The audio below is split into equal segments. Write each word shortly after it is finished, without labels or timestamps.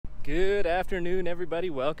Good afternoon,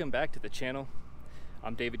 everybody. Welcome back to the channel.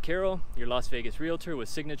 I'm David Carroll, your Las Vegas realtor with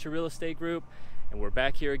Signature Real Estate Group, and we're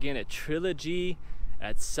back here again at Trilogy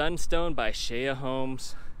at Sunstone by SHEA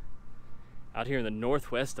Homes out here in the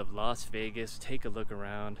northwest of Las Vegas. Take a look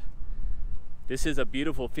around. This is a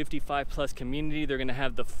beautiful 55 plus community. They're going to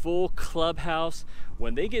have the full clubhouse.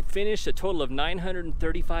 When they get finished, a total of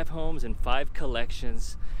 935 homes and 5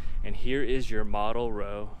 collections. And here is your model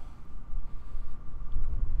row.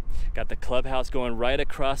 Got the clubhouse going right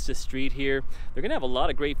across the street here. They're gonna have a lot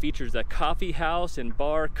of great features: a coffee house and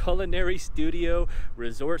bar, culinary studio,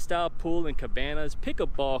 resort style pool and cabanas,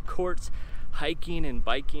 pickleball courts, hiking and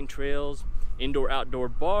biking trails, indoor outdoor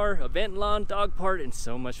bar, event lawn, dog park, and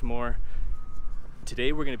so much more.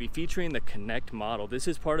 Today we're gonna be featuring the Connect model. This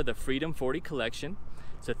is part of the Freedom 40 collection.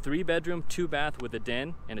 It's a 3-bedroom, 2-bath with a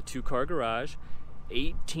den and a 2-car garage,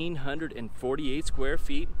 1,848 square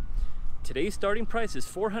feet. Today's starting price is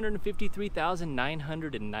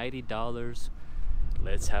 $453,990.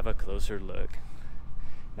 Let's have a closer look.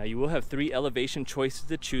 Now you will have 3 elevation choices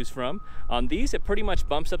to choose from. On these, it pretty much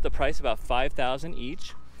bumps up the price about $5,000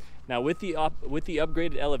 each. Now with the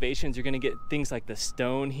upgraded elevations, you're gonna get things like the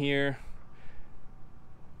stone here.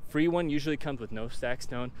 Free one usually comes with no stack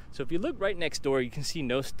stone. So if you look right next door, you can see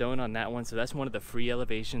no stone on that one. So that's one of the free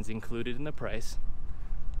elevations included in the price.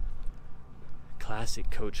 Classic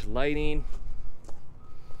coach lighting.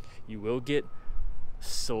 You will get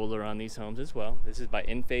solar on these homes as well. This is by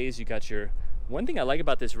Enphase. You got your, one thing I like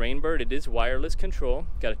about this Rainbird, it is wireless control.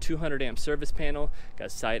 Got a 200 amp service panel,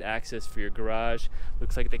 got side access for your garage.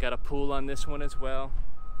 Looks like they got a pool on this one as well.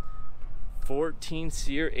 14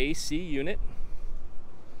 SEER AC unit.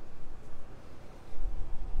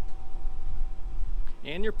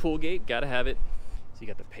 And your pool gate, gotta have it. So you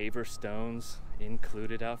got the paver stones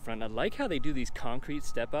included out front. I like how they do these concrete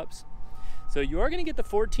step-ups. So you are going to get the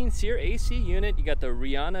 14 SEER AC unit. You got the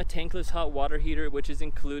Rihanna tankless hot water heater, which is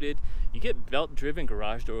included. You get belt-driven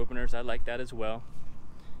garage door openers. I like that as well.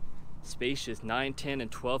 Spacious 9, 10, and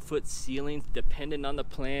 12-foot ceilings dependent on the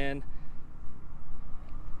plan.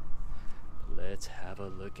 Let's have a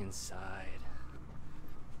look inside.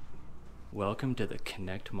 Welcome to the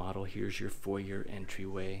Connect model. Here's your foyer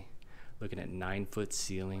entryway. Looking at 9-foot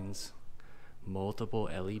ceilings, multiple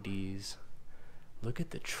LEDs. Look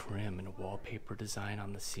at the trim and wallpaper design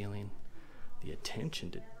on the ceiling. The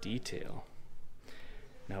attention to detail.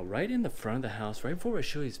 Now right in the front of the house, right before I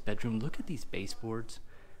show you this bedroom, look at these baseboards.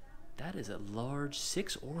 That is a large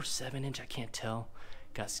 6 or 7 inch, I can't tell.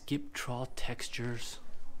 Got skip trawl textures.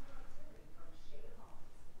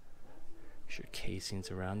 There's your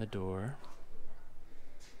casings around the door.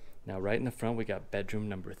 Now right in the front we got bedroom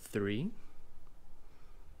number 3.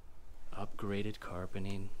 Upgraded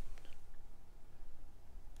carpeting.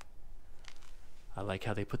 I like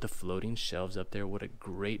how they put the floating shelves up there. What a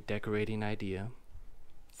great decorating idea.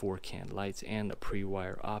 4-can lights and the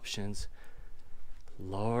pre-wire options.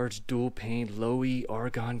 Large dual pane low E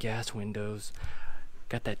argon gas windows.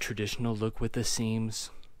 Got that traditional look with the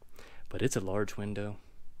seams, but it's a large window.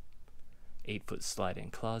 8-foot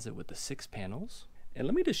slide-in closet with the 6 panels. And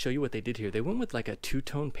let me just show you what they did here. They went with like a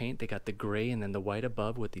 2-tone paint. They got the gray and then the white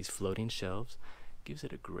above with these floating shelves. Gives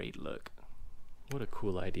it a great look. What a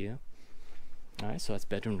cool idea. All right, so that's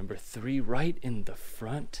bedroom number 3 right in the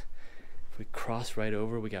front. If we cross right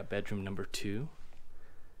over, we got bedroom number 2.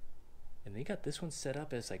 And they got this one set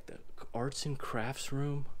up as like the arts and crafts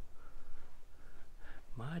room.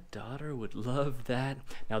 My daughter would love that.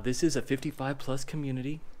 Now this is a 55 plus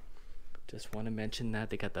community. Just want to mention that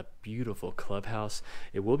they got the beautiful clubhouse.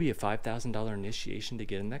 It will be a $5,000 initiation to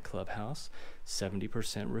get in that clubhouse. 70%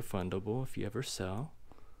 refundable if you ever sell.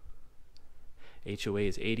 HOA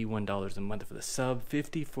is $81 a month for the sub,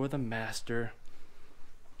 $50 for the master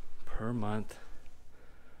per month.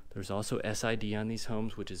 There's also SID on these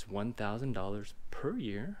homes, which is $1,000 per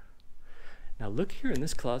year. Now look here in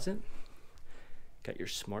this closet. Got your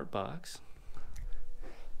smart box.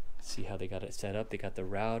 See how they got it set up. They got the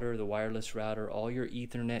router, the wireless router, all your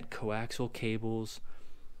Ethernet, coaxial cables,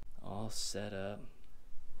 all set up.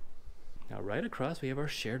 Now right across we have our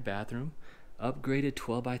shared bathroom. Upgraded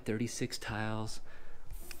 12 by 36 tiles.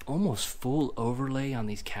 Almost full overlay on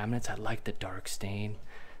these cabinets. I like the dark stain.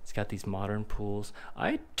 It's got these modern pools.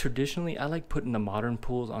 I like putting the modern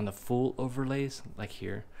pools on the full overlays, like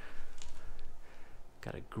here.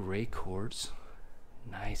 Got a gray quartz.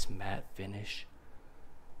 Nice matte finish.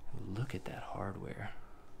 Look at that hardware.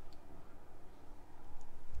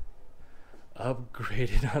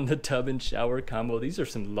 Upgraded on the tub and shower combo. These are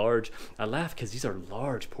some large, I laugh because these are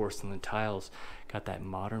large porcelain tiles. Got that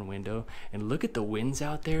modern window. And look at the winds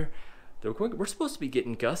out there. We're supposed to be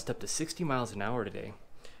getting gusts up to 60 miles an hour today.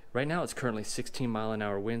 Right now it's currently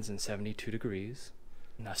 16-mile-an-hour winds and 72 degrees.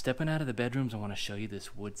 Now stepping out of the bedrooms, I want to show you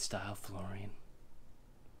this wood style flooring.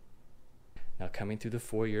 Now coming through the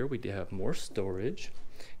foyer, we do have more storage.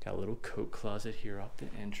 Got a little coat closet here off the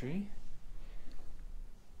entry.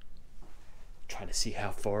 Trying to see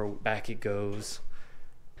how far back it goes.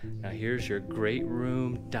 Now here's your great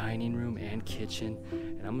room, dining room, and kitchen.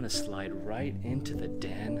 And I'm gonna slide right into the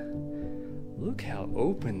den. Look how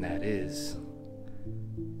open that is.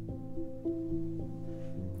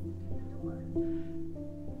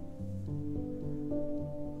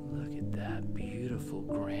 Look at that beautiful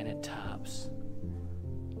granite tops.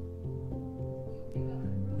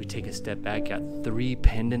 We take a step back, got 3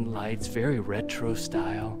 pendant lights, very retro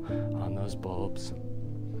style on those bulbs.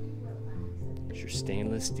 There's your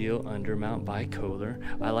stainless steel undermount bicolar.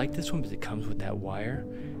 I like this one because it comes with that wire.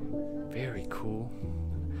 Very cool.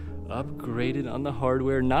 Upgraded on the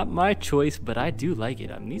hardware. Not my choice, but I do like it.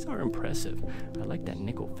 I mean, these are impressive. I like that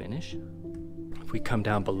nickel finish. If we come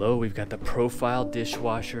down below, we've got the profile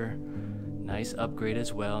dishwasher. Nice upgrade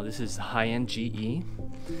as well. This is high-end GE.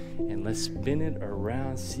 And let's spin it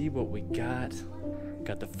around, see what we got.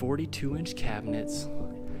 Got the 42-inch cabinets.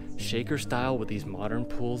 Shaker style with these modern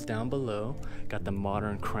pools down below. Got the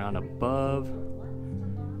modern crown above.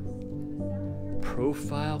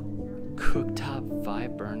 Profile cooktop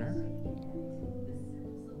 5-burner.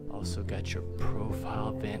 Also got your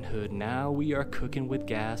profile vent hood. Now we are cooking with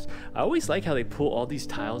gas. I always like how they pull all these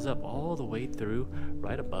tiles up all the way through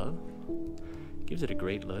right above. Gives it a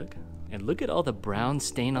great look. And look at all the brown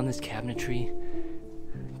stain on this cabinetry.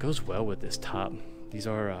 It goes well with this top. These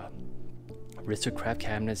are Aristocrat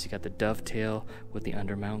cabinets. You got the dovetail with the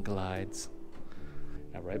undermount glides.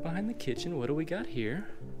 Now right behind the kitchen, what do we got here?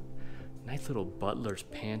 Nice little butler's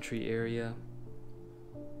pantry area.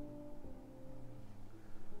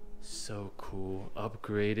 So cool,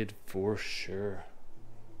 upgraded for sure.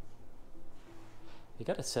 You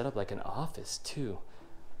got it set up like an office too.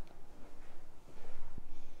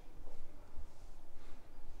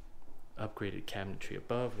 Upgraded cabinetry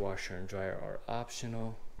above, washer and dryer are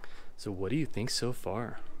optional. So what do you think so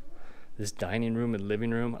far? This dining room and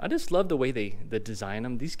living room, I just love the way they design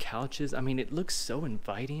them. These couches, I mean, it looks so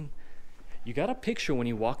inviting. You got a picture when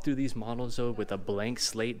you walk through these models though with a blank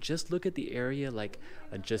slate. Just look at the area like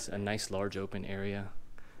just a nice large open area.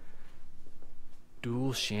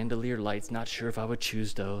 Dual chandelier lights, not sure if I would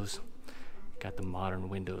choose those. Got the modern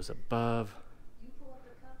windows above.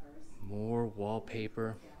 More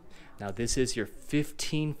wallpaper. Now this is your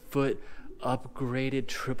 15-foot upgraded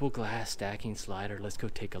triple glass stacking slider. Let's go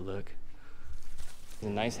take a look. A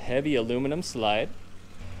nice heavy aluminum slide.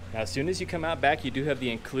 Now as soon as you come out back, you do have the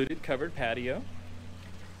included covered patio.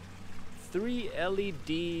 3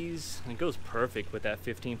 LEDs. It goes perfect with that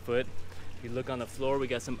 15-foot. If you look on the floor, we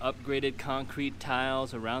got some upgraded concrete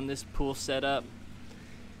tiles around this pool setup.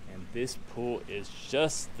 And this pool is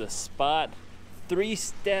just the spot. 3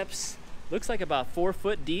 steps. Looks like about 4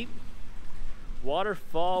 foot deep.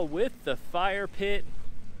 Waterfall with the fire pit.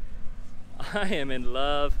 I am in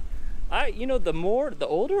love. You know, the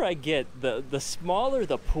older I get, the smaller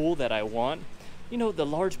the pool that I want. You know, the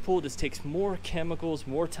large pool just takes more chemicals,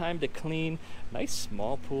 more time to clean. Nice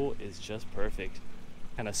small pool is just perfect.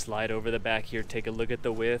 Kind of slide over the back here, take a look at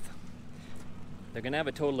the width. They're gonna have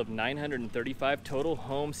a total of 935 total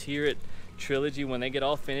homes here at Trilogy when they get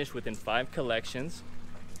all finished within 5 collections.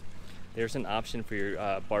 There's an option for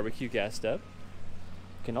your barbecue gas stove.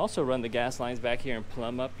 You can also run the gas lines back here and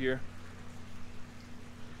plumb up your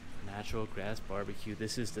natural gas barbecue.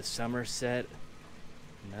 This is the Somerset,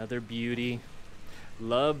 another beauty.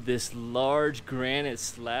 Love this large granite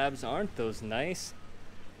slabs, aren't those nice?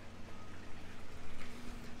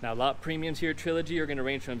 Now lot premiums here at Trilogy are going to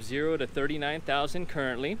range from 0 to 39,000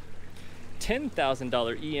 currently. $10,000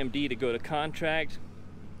 EMD to go to contract.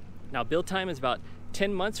 Now build time is about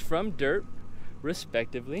 10 months from dirt,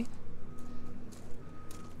 respectively.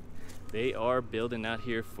 They are building out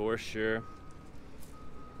here for sure.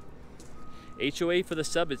 HOA for the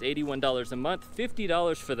sub is $81 a month,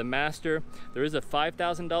 $50 for the master. There is a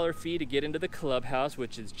 $5,000 fee to get into the clubhouse,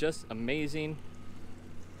 which is just amazing.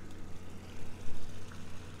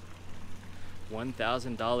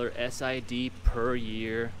 $1,000 SID per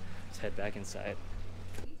year. Let's head back inside.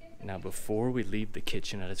 Now before we leave the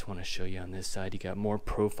kitchen, I just want to show you on this side, you got more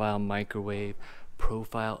profile microwave,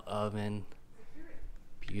 profile oven.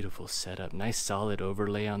 Beautiful setup, nice solid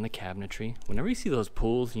overlay on the cabinetry. Whenever you see those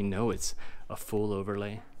pools, you know it's a full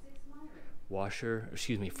overlay.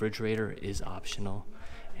 Refrigerator is optional.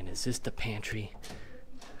 And is this the pantry?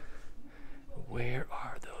 Where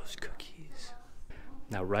are those those cookies.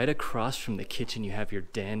 Now right across from the kitchen you have your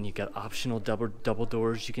den. You got optional double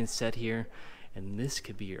doors you can set here. And this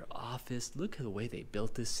could be your office. Look at the way they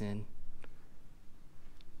built this in.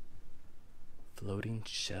 Floating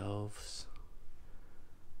shelves.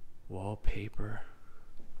 Wallpaper.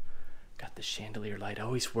 Got the chandelier light. I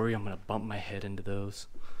always worry I'm gonna bump my head into those.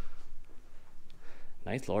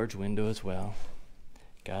 Nice large window as well.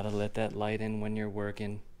 Gotta let that light in when you're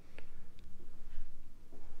working.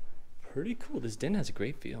 Pretty cool. This den has a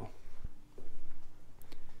great feel.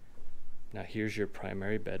 Now here's your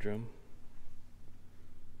primary bedroom.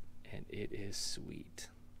 And it is sweet.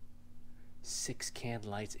 6 can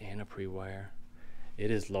lights and a pre-wire.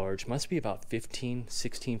 It is large. Must be about 15,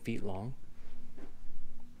 16 feet long.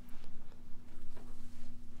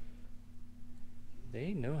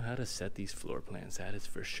 They know how to set these floor plans, that is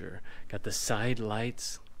for sure. Got the side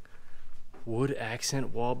lights. Wood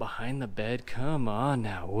accent wall behind the bed. Come on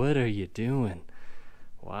now, what are you doing?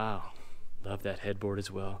 Wow, love that headboard as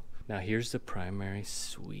well. Now here's the primary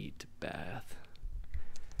suite bath.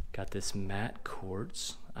 Got this matte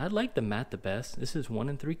quartz. I like the matte the best. This is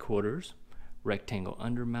 1 3/4. Rectangle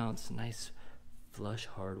undermounts, nice flush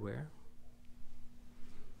hardware.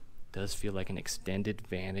 Does feel like an extended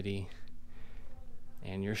vanity.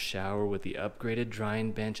 And your shower with the upgraded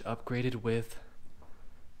drying bench, upgraded with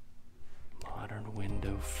modern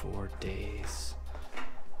window for days.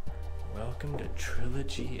 Welcome to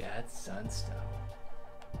Trilogy at Sunstone.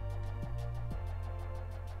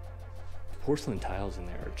 Porcelain tiles in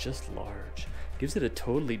there are just large. Gives it a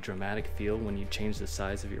totally dramatic feel when you change the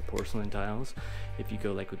size of your porcelain tiles. If you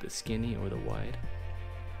go like with the skinny or the wide.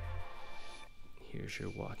 Here's your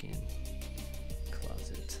walk-in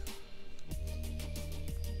closet.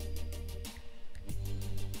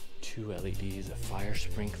 2 LEDs, a fire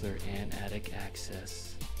sprinkler, and attic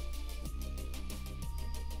access.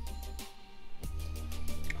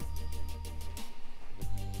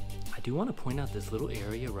 I do want to point out this little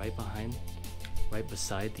area right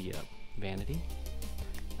beside the vanity.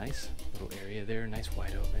 Nice little area there, nice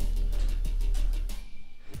wide open.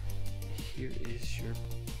 Here is your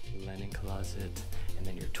linen closet, and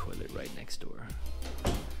then your toilet right next door.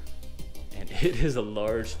 And it is a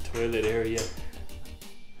large toilet area.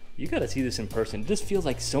 You gotta see this in person. It just feels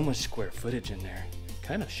like so much square footage in there.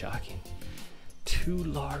 Kind of shocking. 2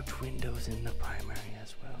 large windows in the primary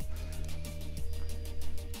as well.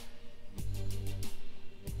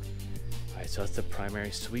 Alright, so that's the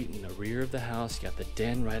primary suite in the rear of the house. You got the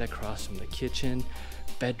den right across from the kitchen.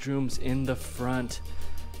 Bedrooms in the front.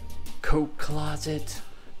 Coat closet.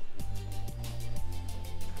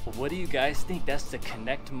 What do you guys think? That's the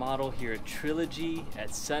Connect model here at Trilogy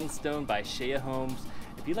at Sunstone by SHEA Homes.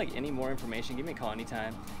 If you'd like any more information, give me a call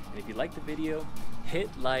anytime. And if you like the video, hit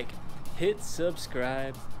like, hit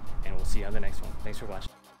subscribe, and we'll see you on the next one. Thanks for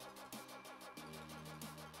watching.